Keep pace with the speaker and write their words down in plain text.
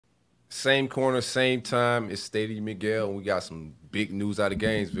Same corner, same time. It's Stadium and Gale, and we got some big news out of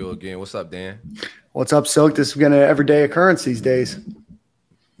Gainesville again. What's up, Dan? What's up, Silk? This has been an everyday occurrence these days.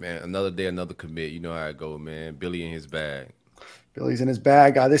 Man, another day, another commit. You know how it go, man. Billy in his bag. Billy's in his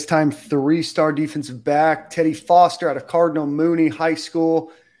bag. This time, three-star defensive back, Teddy Foster out of Cardinal Mooney High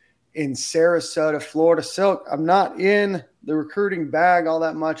School in Sarasota, Florida. Silk, I'm not in the recruiting bag all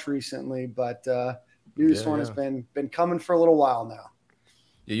that much recently, but knew this one has been coming for a little while now.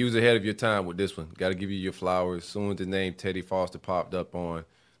 Yeah, you was ahead of your time with this one. Got to give you your flowers. As soon as the name Teddy Foster popped up on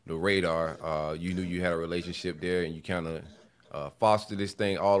the radar, you knew you had a relationship there, and you kind of fostered this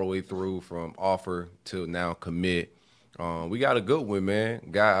thing all the way through from offer to now commit. We got a good one, man.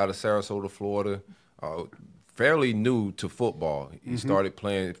 Guy out of Sarasota, Florida, fairly new to football. He started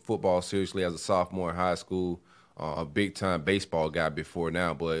playing football seriously as a sophomore in high school. A big-time baseball guy before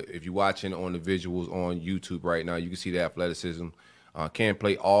now, but if you're watching on the visuals on YouTube right now, you can see the athleticism. Can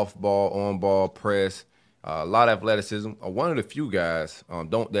play off ball, on ball, press. A lot of athleticism. One of the few guys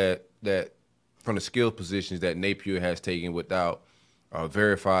don't that from the skill positions that Napier has taken without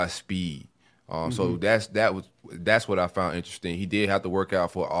verified speed. So that's what I found interesting. He did have to work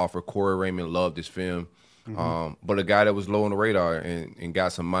out for an offer. Corey Raymond loved his film. But a guy that was low on the radar and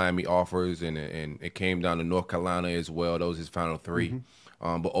got some Miami offers and it came down to North Carolina as well. Those his final three.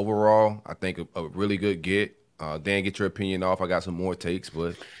 But overall, I think a really good get. Dan, get your opinion off. I got some more takes,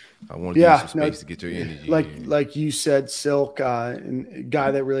 but I want to give you some space to get your energy. Like you said, Silk, and a guy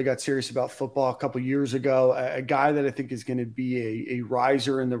that really got serious about football a couple years ago, a guy that I think is going to be a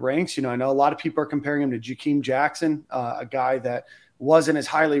riser in the ranks. You know, I know a lot of people are comparing him to Jakeem Jackson, a guy that wasn't as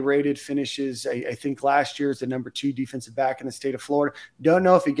highly rated, finishes, I think last year as the number 2 defensive back in the state of Florida. Don't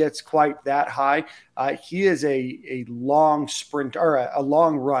know if he gets quite that high. He is a long sprint or a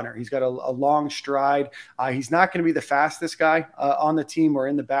long runner. He's got a long stride. He's not going to be the fastest guy on the team or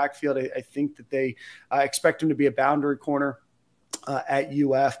in the backfield. I think that they expect him to be a boundary corner at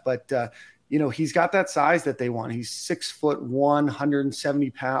UF, but you know, he's got that size that they want. He's 6'1", 170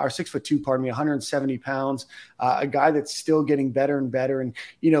 pounds, or 6'2", pardon me, 170 pounds. A guy that's still getting better and better. And,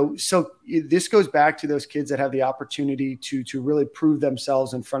 you know, so this goes back to those kids that have the opportunity to really prove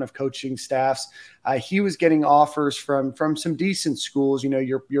themselves in front of coaching staffs. He was getting offers from some decent schools, you know,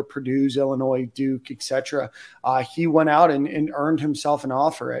 your Purdue's, Illinois, Duke, etc. He went out and earned himself an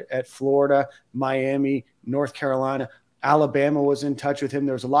offer at Florida, Miami, North Carolina. Alabama was in touch with him.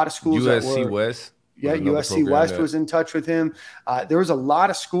 There was a lot of schools USC West. Yeah, USC West was in touch with him. There was a lot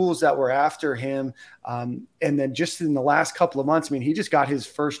of schools that were after him. And then just in the last couple of months, I mean, he just got his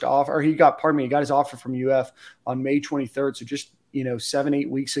first offer, or he got his offer from UF on May 23rd. So just, 7-8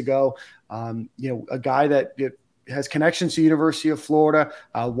 weeks ago, a guy that has connections to University of Florida,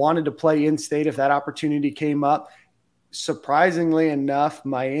 wanted to play in state if that opportunity came up. Surprisingly enough,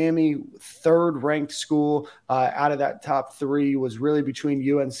 Miami, 3rd ranked school out of that top 3, was really between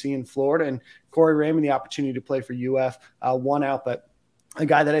UNC and Florida. And Corey Raymond, the opportunity to play for UF, won out. But a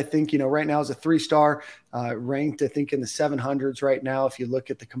guy that I think, right now is a 3-star, ranked, I think, in the 700s right now. If you look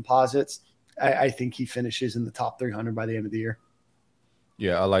at the composites, I think he finishes in the top 300 by the end of the year.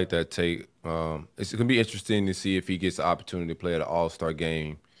 Yeah, I like that take. It's going to be interesting to see if he gets the opportunity to play at an all-star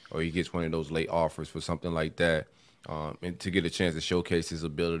game or he gets one of those late offers for something like that. And to get a chance to showcase his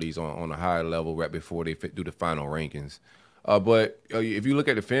abilities on a higher level right before they do the final rankings. But if you look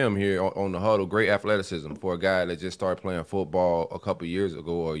at the film here on the huddle, great athleticism for a guy that just started playing football a couple years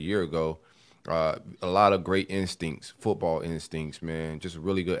ago or a year ago. A lot of great instincts, football instincts, man. Just a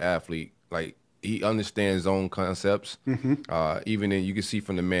really good athlete. Like, he understands zone concepts. Even you can see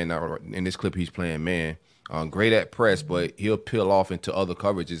from the man now in this clip he's playing man. Great at press, but he'll peel off into other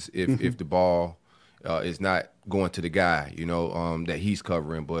coverages if the ball is not going to the guy, that he's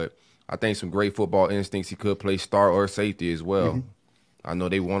covering. But I think some great football instincts. He could play star or safety as well. I know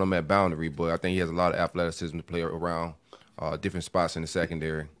they want him at boundary, but I think he has a lot of athleticism to play around different spots in the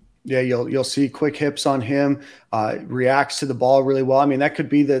secondary. Yeah, you'll see quick hips on him, reacts to the ball really well. I mean, that could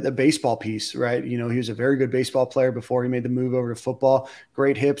be the baseball piece, right? He was a very good baseball player before he made the move over to football.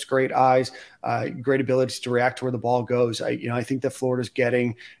 Great hips, great eyes, great abilities to react to where the ball goes. I think that Florida's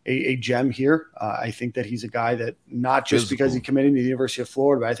getting a gem here. I think that he's a guy that not just because he committed to the University of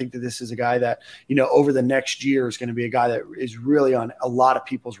Florida, but I think that this is a guy that, over the next year is going to be a guy that is really on a lot of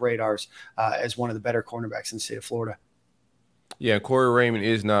people's radars as one of the better cornerbacks in the state of Florida. Yeah, Corey Raymond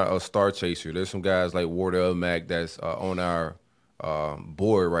is not a star chaser. There's some guys like Wardell Mack that's on our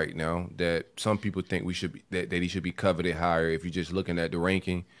board right now that some people think that he should be coveted higher. If you're just looking at the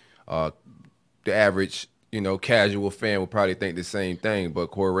ranking, the average casual fan will probably think the same thing.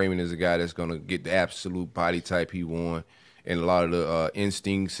 But Corey Raymond is a guy that's gonna get the absolute body type he wants and a lot of the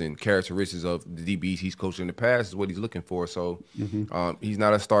instincts and characteristics of the DBs he's coached in the past is what he's looking for. So he's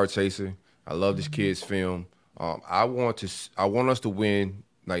not a star chaser. I love this kid's film. I want us to win.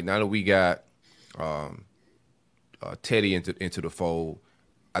 Like now that we got Teddy into the fold,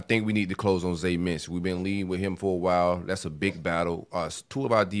 I think we need to close on Zay Mintz. We've been leading with him for a while. That's a big battle. Two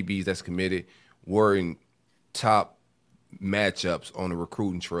of our DBs that's committed were in top matchups on the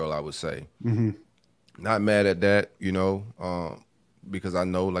recruiting trail, I would say. Not mad at that, because I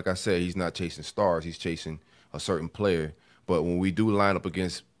know, like I said, he's not chasing stars. He's chasing a certain player. But when we do line up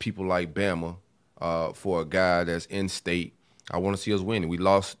against people like Bama for a guy that's in state, I want to see us winning. We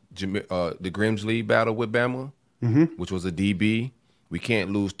lost the Grimsley battle with Bama, which was a DB. We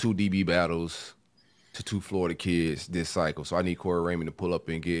can't lose 2 DB battles to 2 Florida kids this cycle. So I need Corey Raymond to pull up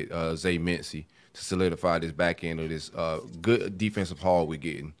and get Zay Mincy to solidify this back end of this good defensive haul we're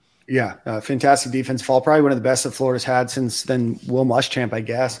getting. Yeah, fantastic defense. Fall, probably one of the best that Florida's had since then Will Muschamp, I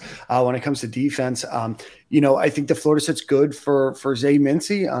guess, when it comes to defense. I think the Florida set's good for Zay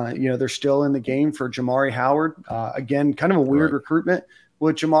Mincy. They're still in the game for Jamari Howard. Again, kind of a weird recruitment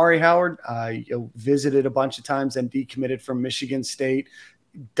with Jamari Howard. Visited a bunch of times and decommitted from Michigan State.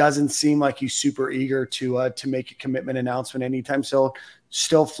 Doesn't seem like he's super eager to make a commitment announcement anytime. So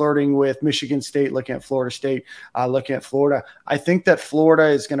still flirting with Michigan State, looking at Florida State, looking at Florida. I think that Florida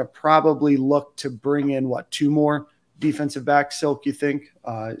is going to probably look to bring in 2 more defensive backs. Silk, you think?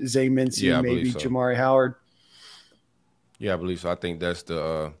 Zay Mincy, maybe so. Jamari Howard. Yeah, I believe so. I think that's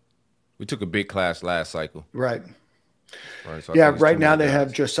we took a big class last cycle. Right. So right now they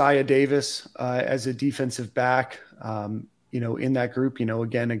have Josiah Davis as a defensive back, in that group,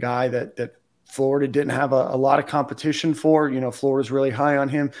 again, a guy that Florida didn't have a lot of competition for. Florida's really high on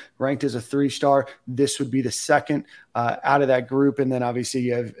him, ranked as a 3-star. This would be the second out of that group. And then obviously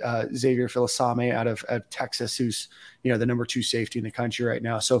you have Xavier Filisame out of Texas, who's, the number 2 safety in the country right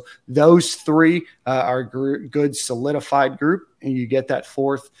now. So those 3 are a good solidified group, and you get that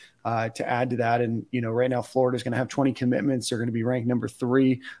 4th to add to that. And, right now Florida's going to have 20 commitments. They're going to be ranked number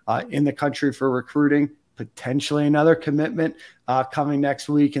 3 in the country for recruiting. Potentially another commitment coming next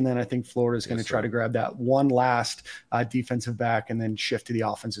week. And then I think Florida is going to try to grab that one last defensive back and then shift to the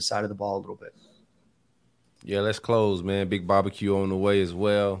offensive side of the ball a little bit. Yeah, let's close, man. Big barbecue on the way as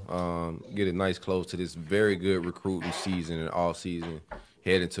well. Get a nice close to this very good recruiting season and all season.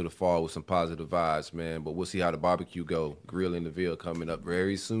 Head into the fall with some positive vibes, man. But we'll see how the barbecue go. Grill in the Ville coming up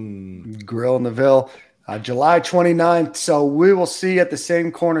very soon. Grill in the Ville, July 29th. So we will see you at the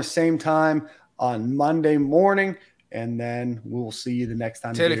same corner, same time on Monday morning, and then we'll see you the next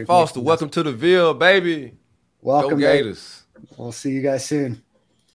time. Teddy Foster, welcome to the Ville, baby. Welcome, Go Gators. We'll see you guys soon.